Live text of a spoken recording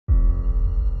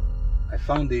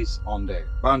found this on the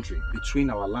boundary between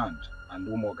our land and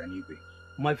Umoganigwe.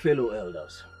 My fellow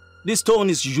elders, this stone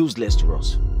is useless to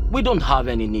us. We don't have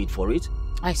any need for it.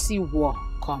 I see war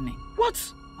coming. What?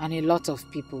 And a lot of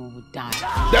people will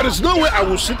die. There is no way I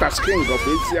will sit as king of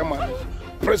Esin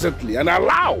presently and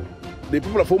allow the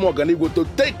people of Umoganigwe to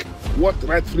take what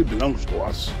rightfully belongs to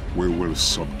us. We will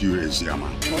subdue Esin.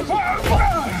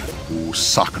 We will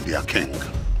sack their king,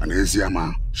 and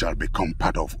Esin shall become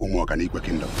part of Umoganigwe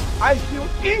kingdom. I feel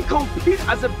incomplete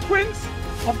as a prince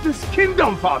of this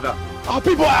kingdom, father. Our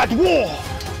people are at war.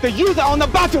 The youth are on the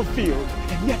battlefield.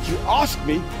 And yet you ask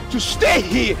me to stay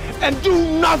here and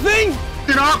do nothing?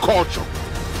 In our culture,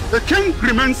 a king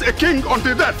remains a king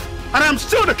until death. And I'm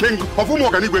still the king of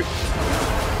Umoganigwe.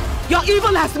 Your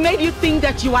evil has made you think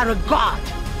that you are a god.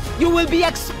 You will be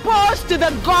exposed to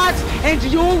the gods and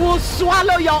you will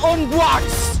swallow your own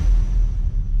words.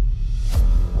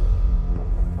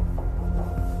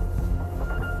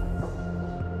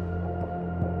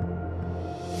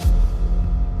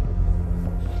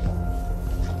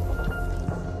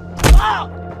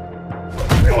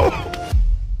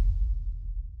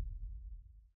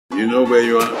 You know where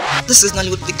you are? This is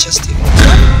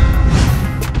Nollywoodpicturestv.